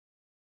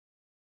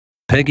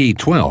Peggy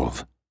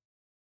 12.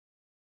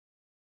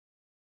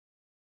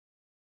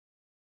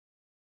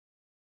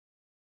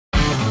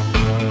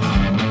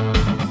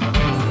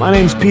 My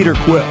name's Peter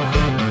Quill.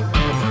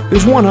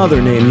 There's one other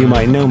name you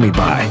might know me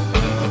by.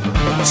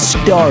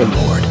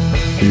 Star-Lord,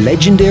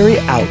 legendary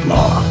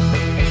outlaw.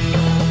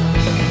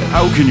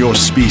 How can your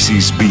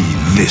species be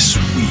this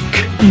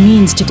weak? He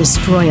means to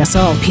destroy us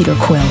all, Peter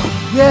Quill.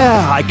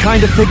 Yeah, I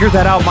kind of figured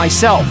that out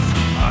myself.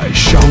 I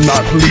shall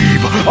not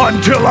leave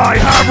until I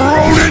have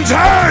Ronin's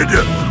head!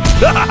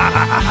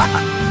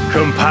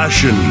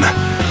 Compassion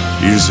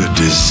is a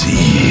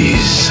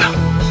disease.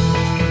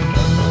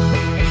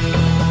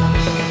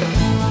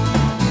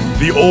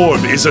 The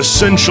orb is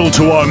essential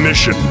to our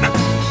mission.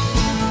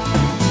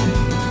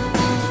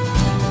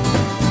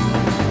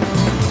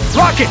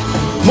 Rocket!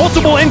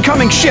 Multiple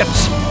incoming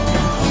ships!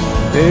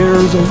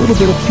 There's a little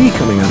bit of pee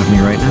coming out of me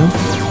right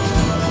now.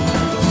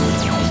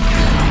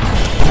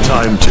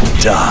 Time to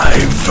die,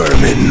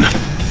 vermin.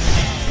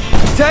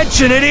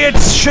 Attention,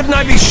 idiots! Shouldn't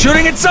I be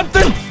shooting at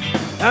something?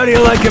 How do you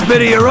like a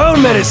bit of your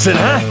own medicine,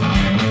 huh?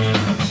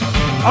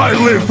 I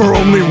live for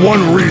only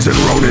one reason,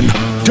 Ronin.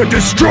 To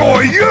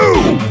destroy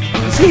you!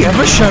 Does he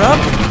ever shut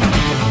up?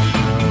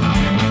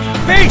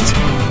 Pete!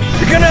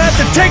 You're gonna have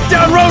to take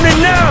down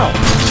Ronin now!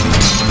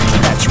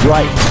 That's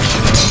right.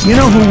 You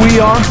know who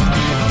we are?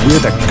 We're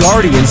the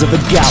Guardians of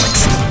the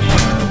Galaxy.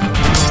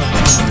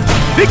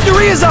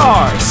 Victory is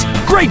ours!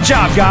 Great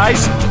job,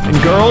 guys! And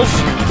girls,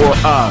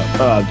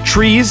 or,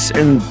 trees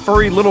and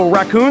furry little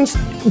raccoons.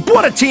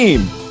 What a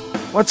team!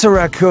 What's a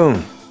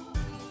raccoon?